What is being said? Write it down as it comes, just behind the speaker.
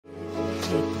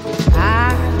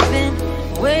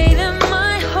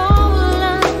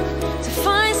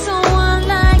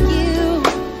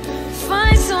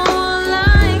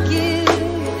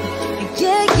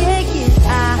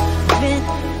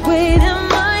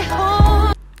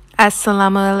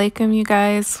Assalamu alaikum, you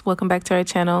guys. Welcome back to our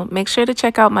channel. Make sure to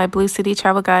check out my Blue City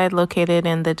travel guide located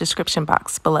in the description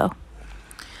box below.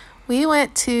 We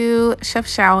went to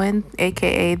Chefchaouen,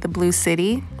 aka the Blue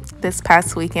City, this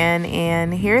past weekend,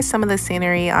 and here's some of the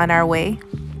scenery on our way.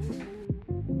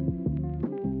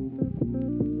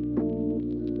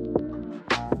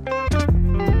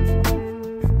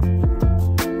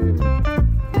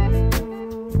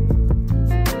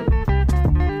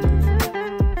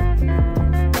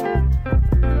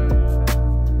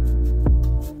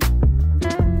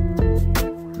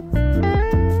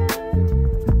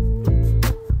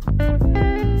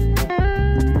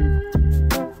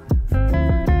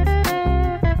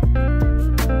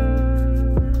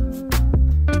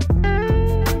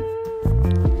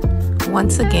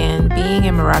 Once again, being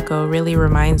in Morocco really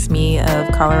reminds me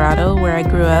of Colorado, where I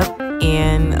grew up,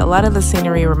 and a lot of the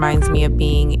scenery reminds me of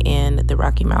being in the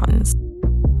Rocky Mountains.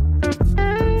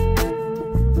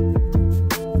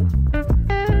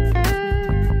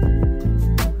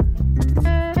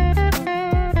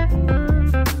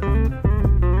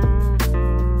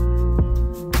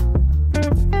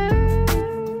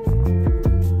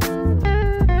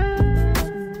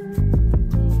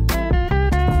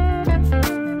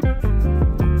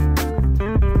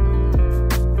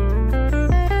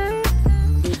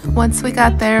 Once we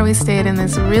got there, we stayed in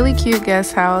this really cute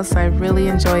guest house. I really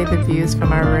enjoyed the views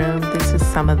from our room. This is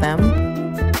some of them.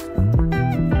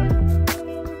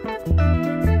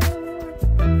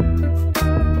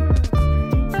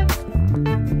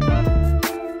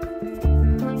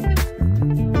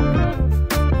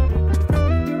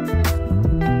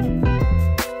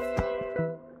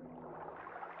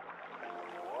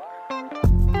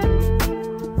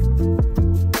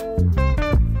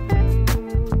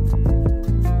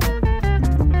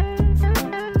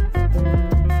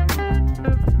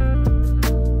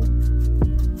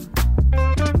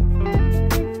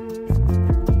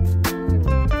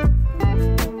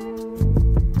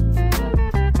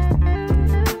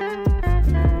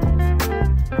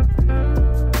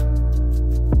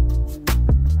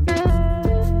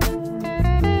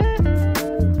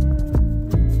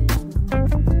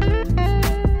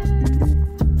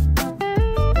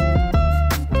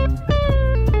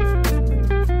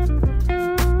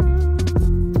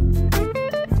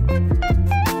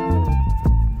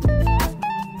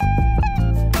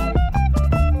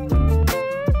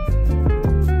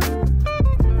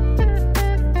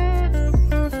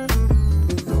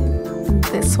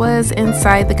 This was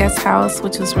inside the guest house,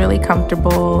 which was really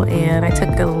comfortable, and I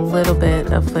took a little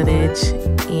bit of footage,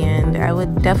 and I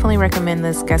would definitely recommend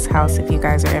this guest house if you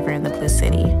guys are ever in the Blue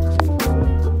City.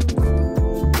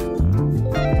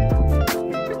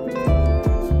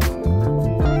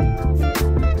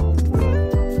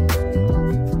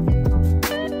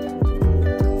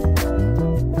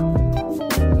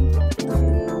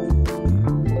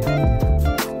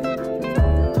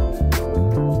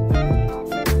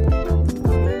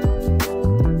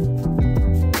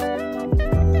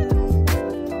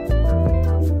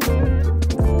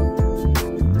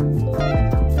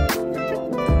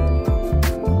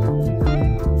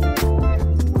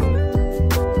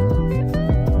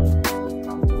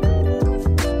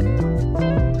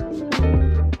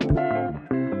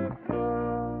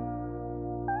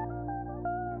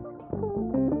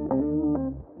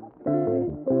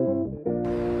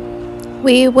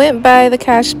 We went by the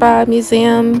Kasbah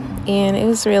Museum, and it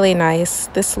was really nice.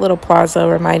 This little plaza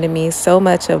reminded me so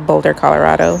much of Boulder,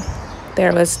 Colorado.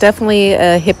 There was definitely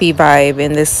a hippie vibe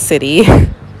in this city.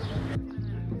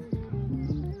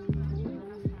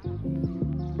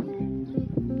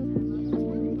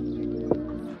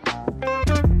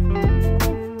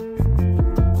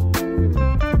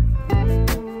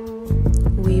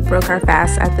 We broke our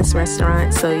fast at this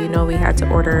restaurant, so we had to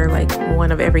order like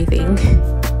one of everything.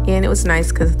 And it was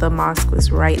nice because the mosque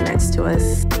was right next to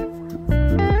us.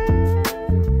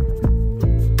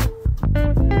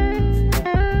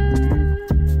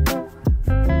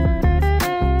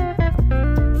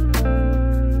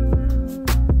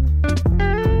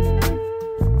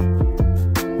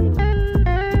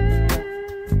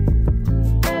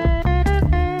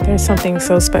 There's something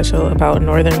so special about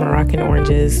northern Moroccan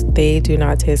oranges. They do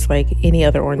not taste like any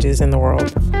other oranges in the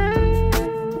world.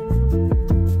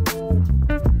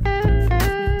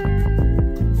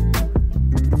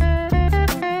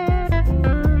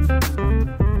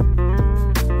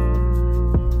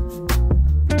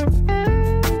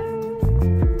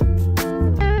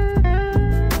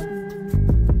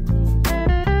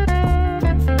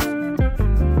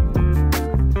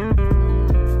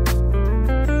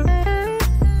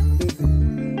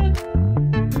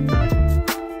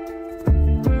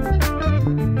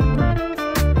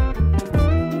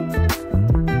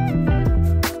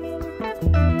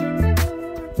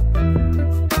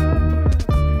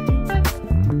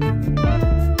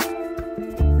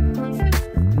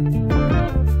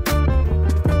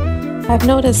 I've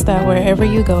noticed that wherever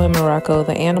you go in Morocco,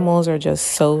 the animals are just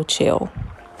so chill.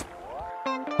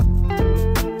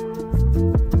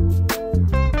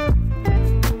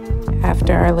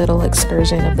 After our little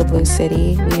excursion of the Blue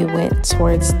City, we went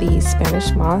towards the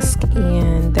Spanish Mosque,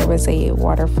 and there was a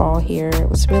waterfall here. It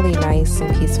was really nice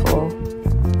and peaceful.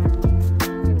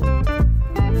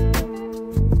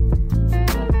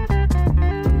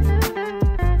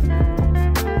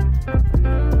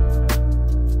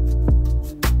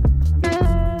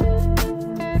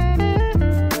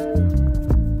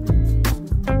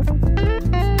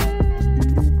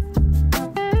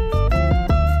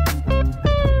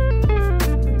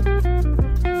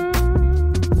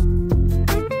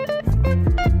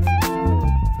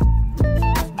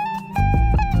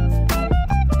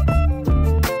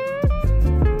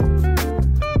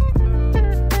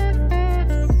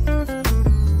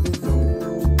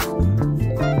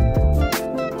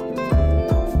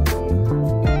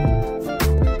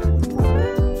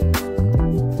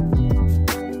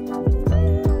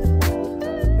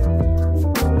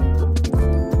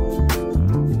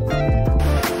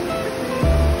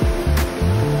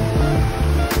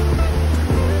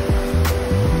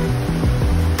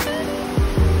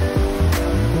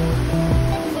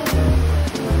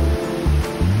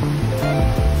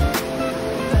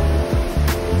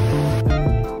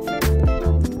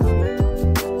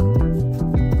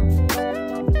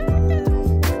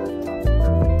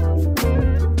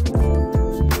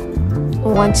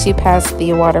 Once you pass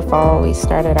the waterfall, we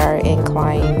started our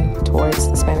incline towards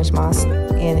the Spanish Mosque,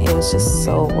 and it was just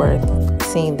so worth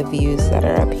seeing the views that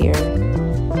are up here.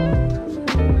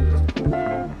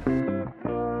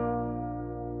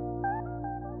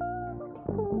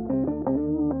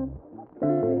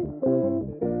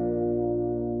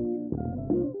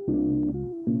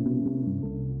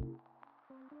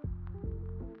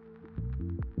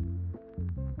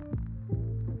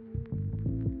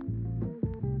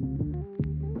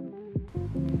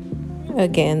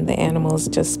 Again, the animals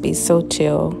just be so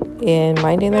chill and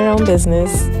minding their own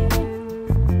business.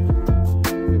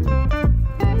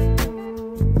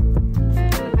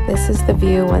 This is the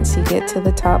view once you get to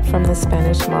the top from the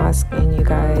Spanish Mosque, and you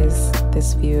guys,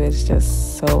 this view is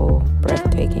just so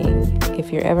breathtaking.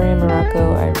 If you're ever in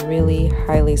Morocco, I really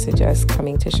highly suggest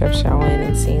coming to Chefchaouen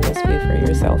and seeing this view for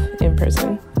yourself in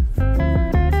person.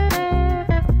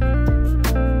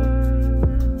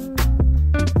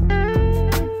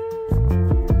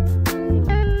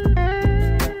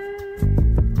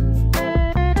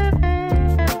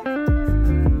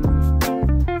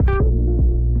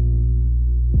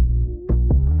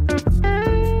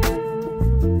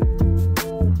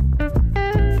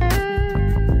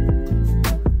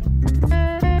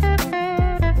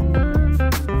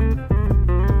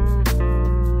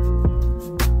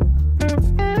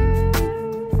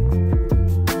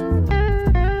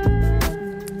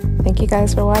 Thank you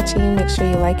guys for watching. Make sure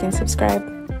you like and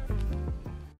subscribe.